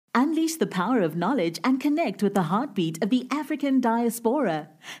Unleash the power of knowledge and connect with the heartbeat of the African diaspora.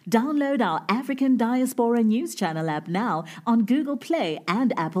 Download our African Diaspora News Channel app now on Google Play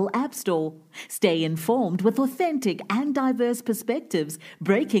and Apple App Store. Stay informed with authentic and diverse perspectives,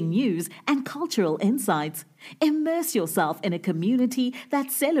 breaking news, and cultural insights. Immerse yourself in a community that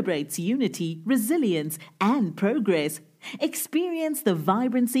celebrates unity, resilience, and progress. Experience the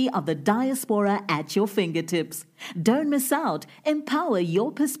vibrancy of the diaspora at your fingertips. Don't miss out. Empower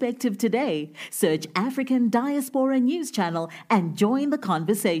your perspective today. Search African Diaspora News Channel and join the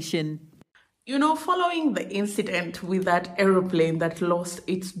conversation. You know, following the incident with that aeroplane that lost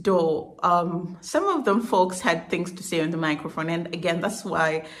its door, some of them folks had things to say on the microphone. And again, that's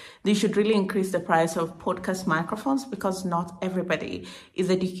why they should really increase the price of podcast microphones, because not everybody is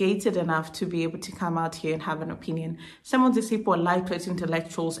educated enough to be able to come out here and have an opinion. Some of these people are lightweight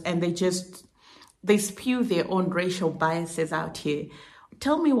intellectuals, and they spew their own racial biases out here.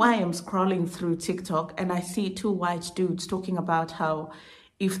 Tell me why I'm scrolling through TikTok and I see two white dudes talking about how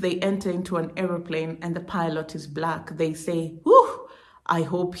if they enter into an aeroplane and the pilot is black, they say, "Whew, I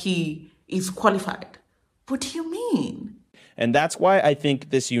hope he is qualified." What do you mean? And that's why I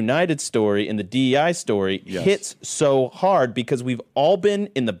think this United story and the DEI story hits so hard, because we've all been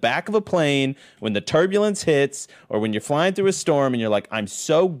in the back of a plane when the turbulence hits, or when you're flying through a storm and you're like, I'm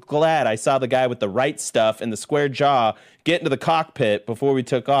so glad I saw the guy with the right stuff and the square jaw get into the cockpit before we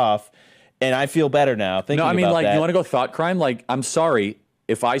took off. And I feel better now thinking about that. No, I mean, you want to go thought crime? Like, I'm sorry.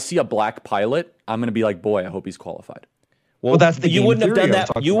 If I see a black pilot, I'm going to be like, boy, I hope he's qualified. Well, that's the you wouldn't have done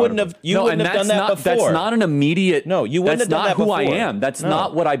that. You wouldn't have. You wouldn't have done that before. That's not an immediate. No, you wouldn't have done that before. That's not who I am. That's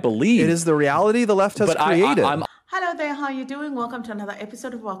not what I believe. It is the reality the left has created. Hello there, how are you doing? Welcome to another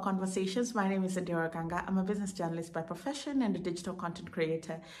episode of our conversations. My name is Adira Ganga. I'm a business journalist by profession and a digital content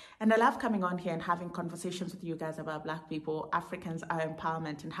creator. And I love coming on here and having conversations with you guys about Black people, Africans, our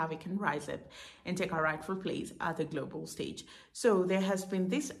empowerment, and how we can rise up and take our rightful place at the global stage. So there has been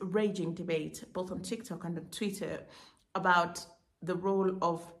this raging debate, both on TikTok and on Twitter, about the role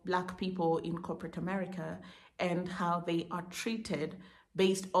of Black people in corporate America and how they are treated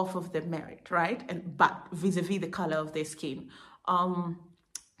based off of their merit, right? But vis-a-vis the color of their skin.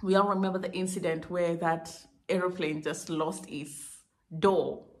 We all remember the incident where that aeroplane just lost its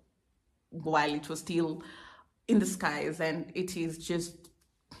door while it was still in the skies, and it is just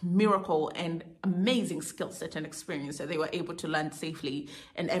miracle and amazing skill set and experience that they were able to land safely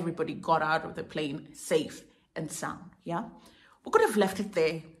and everybody got out of the plane safe and sound. Yeah, we could have left it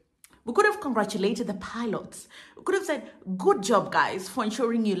there. We could have congratulated the pilots. We could have said, good job, guys, for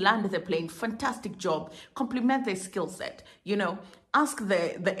ensuring you landed the plane. Fantastic job. Compliment their skill set. You know, ask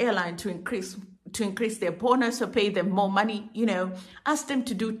the airline to increase their bonus or pay them more money. You know, ask them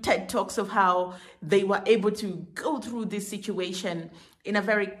to do TED Talks of how they were able to go through this situation in a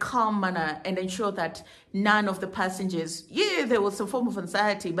very calm manner and ensure that none of the passengers, there was some form of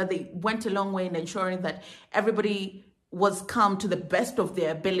anxiety, but they went a long way in ensuring that everybody was calm to the best of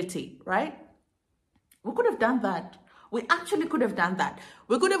their ability, right? We could have done that. We actually could have done that.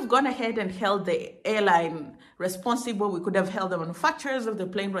 We could have gone ahead and held the airline responsible. We could have held the manufacturers of the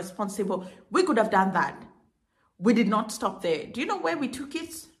plane responsible. We could have done that. We did not stop there. Do you know where we took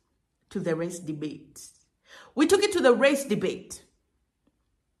it? To the race debate. We took it to the race debate.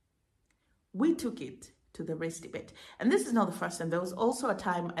 We took it to the race debate. And this is not the first time. There was also a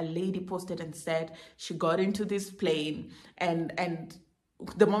time a lady posted and said she got into this plane and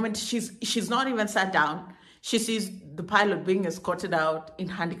the moment she's not even sat down, she sees the pilot being escorted out in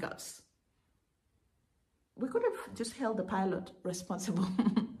handcuffs. We could have just held the pilot responsible.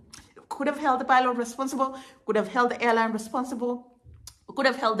 Could have held the pilot responsible. Could have held the airline responsible. We could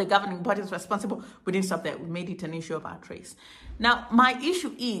have held the governing bodies responsible. We didn't stop there. We made it an issue of our race. Now, my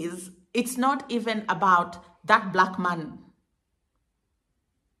issue is, it's not even about that black man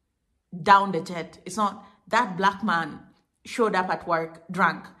down the jet. It's not that black man showed up at work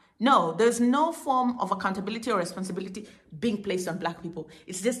drunk. No, there's no form of accountability or responsibility being placed on Black people.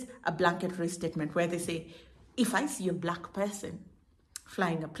 It's just a blanket race statement where they say, if I see a black person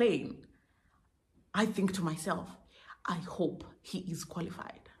flying a plane, I think to myself, I hope he is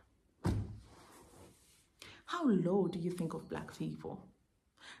qualified. How low do you think of Black people?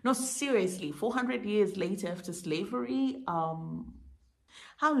 No, seriously, 400 years later after slavery,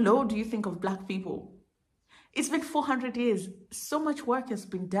 how low do you think of Black people? It's been 400 years. So much work has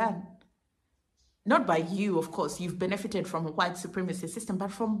been done. Not by you, of course. You've benefited from a white supremacy system,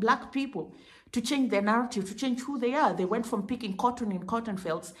 but from Black people to change their narrative, to change who they are. They went from picking cotton in cotton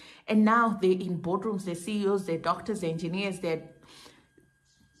fields, and now they're in boardrooms, they're CEOs, they're doctors, they're engineers, they're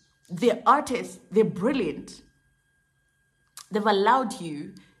artists, they're brilliant. They've allowed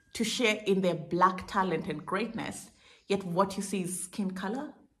you to share in their Black talent and greatness, yet what you see is skin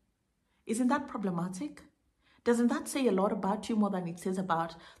color? Isn't that problematic? Doesn't that say a lot about you more than it says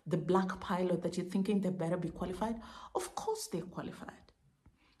about the Black pilot that you're thinking they better be qualified? Of course they're qualified.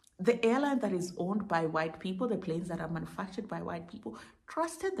 The airline that is owned by white people, the planes that are manufactured by white people,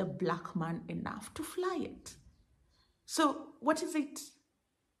 trusted the Black man enough to fly it. So what is it?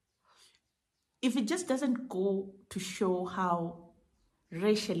 If it just doesn't go to show how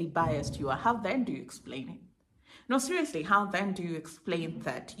racially biased you are, how then do you explain it? No, seriously, how then do you explain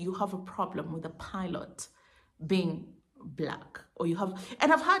that you have a problem with a pilot being Black? Or you have,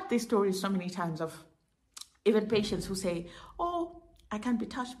 and I've heard these stories so many times of even patients who say, oh, I can't be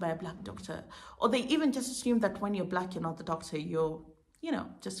touched by a Black doctor. Or they even just assume that when you're Black, you're not the doctor, you're,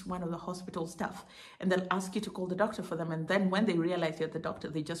 just one of the hospital staff. And they'll ask you to call the doctor for them. And then when they realize you're the doctor,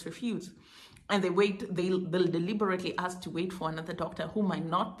 they just refuse. And they'll deliberately ask to wait for another doctor who might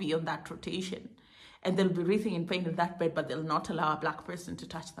not be on that rotation. And they'll be writhing in pain in that bed, but they'll not allow a Black person to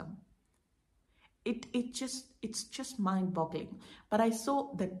touch them. It's just mind-boggling. But I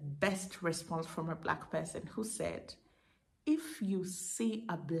saw the best response from a Black person who said, if you see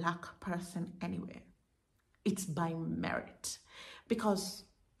a Black person anywhere, it's by merit. Because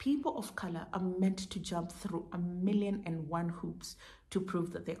people of color are meant to jump through 1,000,001 hoops to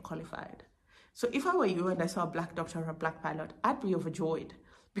prove that they're qualified. So if I were you and I saw a Black doctor or a Black pilot, I'd be overjoyed.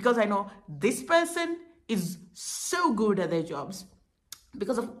 Because I know this person is so good at their jobs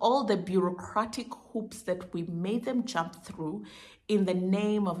because of all the bureaucratic hoops that we made them jump through in the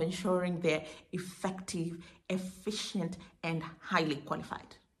name of ensuring they're effective, efficient, and highly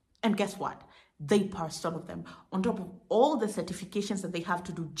qualified. And guess what? They passed all of them on top of all the certifications that they have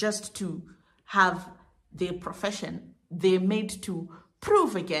to do just to have their profession. They're made to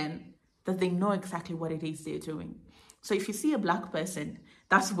prove again that they know exactly what it is they're doing. So if you see a Black person,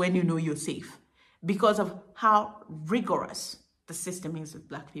 that's when you know you're safe because of how rigorous the system is with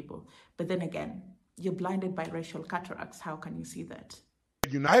Black people. But then again, you're blinded by racial cataracts. How can you see that?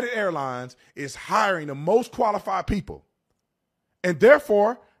 United Airlines is hiring the most qualified people. And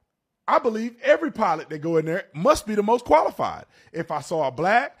therefore, I believe every pilot that go in there must be the most qualified. If I saw a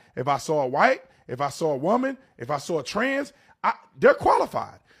Black, if I saw a white, if I saw a woman, if I saw a trans, they're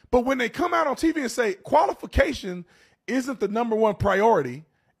qualified. But when they come out on TV and say qualification isn't the #1 priority,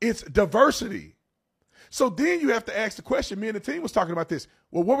 it's diversity. So then you have to ask the question, me and the team was talking about this.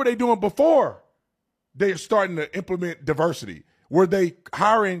 Well, what were they doing before they are starting to implement diversity? Were they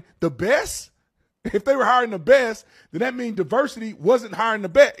hiring the best? If they were hiring the best, then that means diversity wasn't hiring the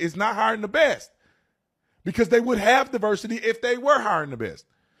best. It's not hiring the best because they would have diversity if they were hiring the best.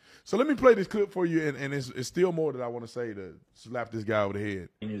 So let me play this clip for you, and it's still more that I want to say to slap this guy over the head.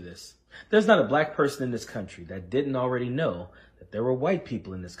 You knew this. There's not a Black person in this country that didn't already know that there were white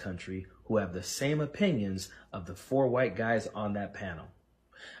people in this country who have the same opinions of the 4 white guys on that panel.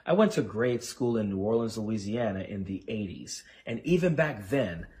 I went to grade school in New Orleans, Louisiana in the 80s, and even back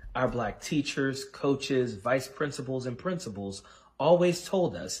then, our Black teachers, coaches, vice principals, and principals always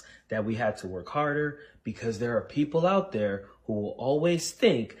told us that we had to work harder because there are people out there who will always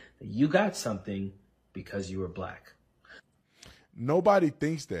think that you got something because you were Black. Nobody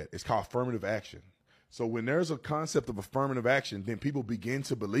thinks that. It's called affirmative action. So when there's a concept of affirmative action, then people begin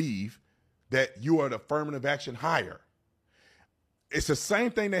to believe that you are the affirmative action hire. It's the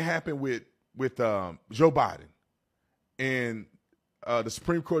same thing that happened with Joe Biden and the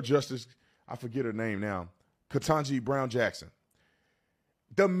Supreme Court Justice, I forget her name now, Ketanji Brown Jackson.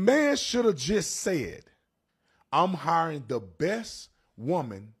 The man should have just said, I'm hiring the best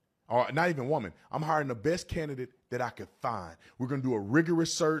woman, or not even woman, I'm hiring the best candidate that I could find. We're going to do a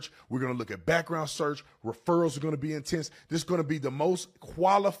rigorous search. We're going to look at background search. Referrals are going to be intense. This is going to be the most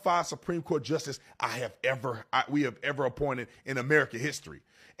qualified Supreme Court justice we have ever appointed in American history.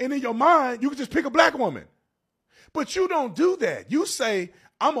 And in your mind, you can just pick a Black woman. But you don't do that. You say,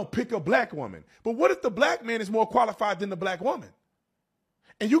 I'm going to pick a Black woman. But what if the Black man is more qualified than the Black woman?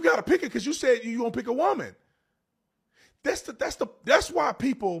 And you got to pick it because you said you're going to pick a woman. That's why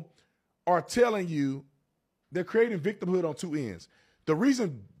people are telling you they're creating victimhood on two ends. The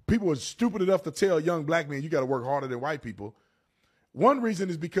reason people are stupid enough to tell young Black men you got to work harder than white people, one reason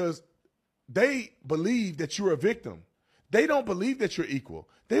is because they believe that you're a victim. They don't believe that you're equal.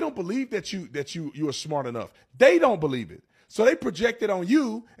 They don't believe that you are smart enough. They don't believe it. So they project it on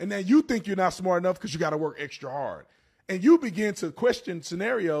you, and then you think you're not smart enough because you got to work extra hard. And you begin to question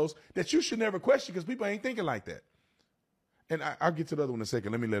scenarios that you should never question because people ain't thinking like that. And I'll get to the other one in a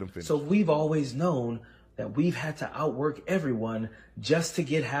second. Let me let him finish. So we've always known that we've had to outwork everyone just to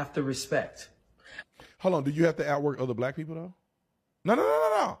get half the respect. Hold on. Do you have to outwork other Black people, though?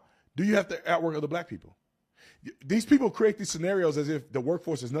 No. Do you have to outwork other black people? These people create these scenarios as if the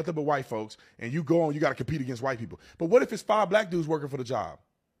workforce is nothing but white folks, and you go on, you got to compete against white people. But what if it's 5 black dudes working for the job?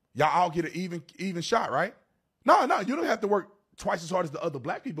 Y'all all get an even shot, right? No, you don't have to work twice as hard as the other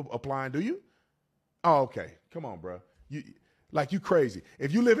black people applying, do you? Oh, okay. Come on, bro. You crazy.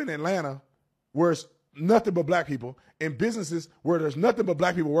 If you live in Atlanta, where it's nothing but black people, in businesses where there's nothing but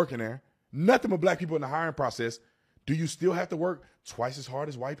black people working there, nothing but black people in the hiring process, do you still have to work twice as hard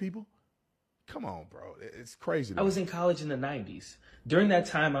as white people? Come on, bro. It's crazy. I was in college in the 90s. During that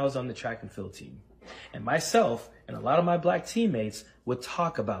time, I was on the track and field team. And myself and a lot of my black teammates would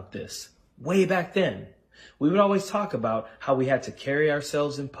talk about this way back then. We would always talk about how we had to carry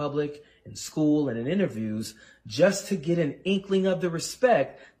ourselves in public, in school, and in interviews just to get an inkling of the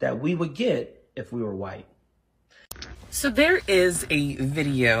respect that we would get if we were white. So there is a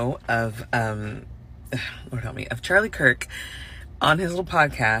video of, Lord help me, of Charlie Kirk on his little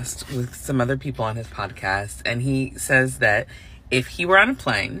podcast with some other people on his podcast. And he says that if he were on a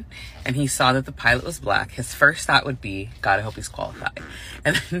plane and he saw that the pilot was black, his first thought would be, God, I hope he's qualified.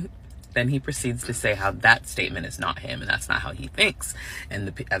 And then he proceeds to say how that statement is not him and that's not how he thinks. And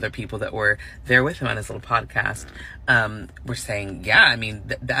the other people that were there with him on his little podcast were saying, yeah, I mean,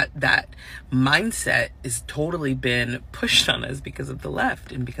 that mindset is totally been pushed on us because of the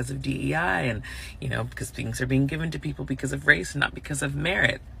left and because of DEI and, because things are being given to people because of race and not because of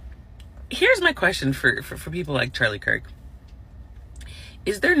merit. Here's my question for people like Charlie Kirk.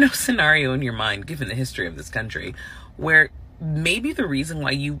 Is there no scenario in your mind, given the history of this country, where maybe the reason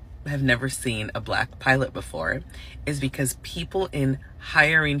why you have never seen a black pilot before is because people in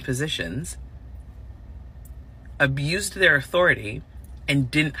hiring positions abused their authority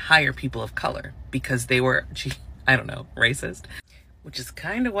and didn't hire people of color because they were, racist? Which is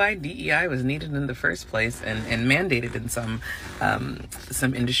kind of why DEI was needed in the first place and mandated in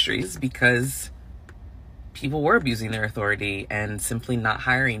some industries, because people were abusing their authority and simply not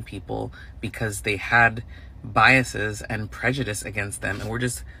hiring people because they had biases and prejudice against them and were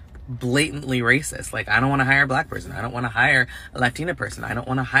just blatantly racist. Like, I don't want to hire a black person. I don't want to hire a Latina person. I don't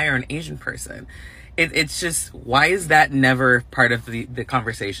want to hire an Asian person. It's just, why is that never part of the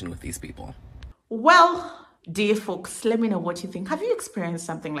conversation with these people? Well, dear folks, let me know what you think. Have you experienced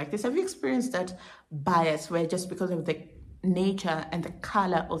something like this? Have you experienced that bias where just because of the nature and the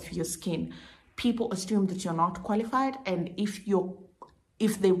color of your skin, people assume that you're not qualified? And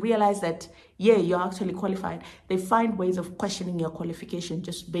if they realize that, yeah, you're actually qualified, they find ways of questioning your qualification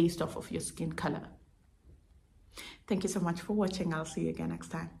just based off of your skin color. Thank you so much for watching. I'll see you again next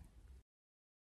time.